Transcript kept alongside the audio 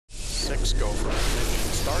6, go for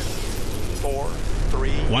ignition start. 4,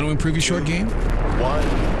 3. Want to improve your short game?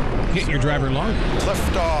 1. Hit your driver longer.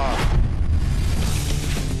 Lift off.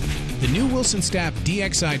 The new Wilson Stapp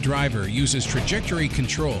DXi driver uses trajectory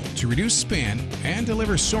control to reduce spin and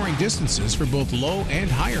deliver soaring distances for both low and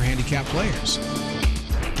higher handicap players.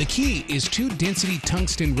 The key is 2 density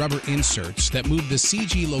tungsten rubber inserts that move the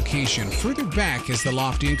CG location further back as the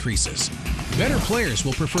loft increases. Better players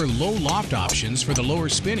will prefer low loft options for the lower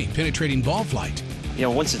spinning, penetrating ball flight. You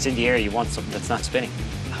know, once it's in the air, you want something that's not spinning.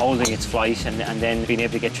 Holding its flight and then being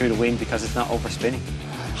able to get through the wind because it's not overspinning.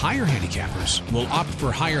 Higher handicappers will opt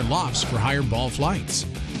for higher lofts for higher ball flights.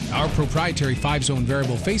 Our proprietary 5-zone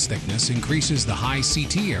variable face thickness increases the high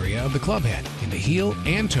CT area of the club head in the heel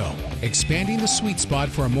and toe, expanding the sweet spot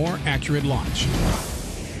for a more accurate launch.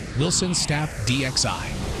 Wilson Stapp DXi,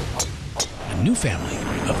 a new family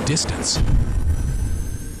of distance.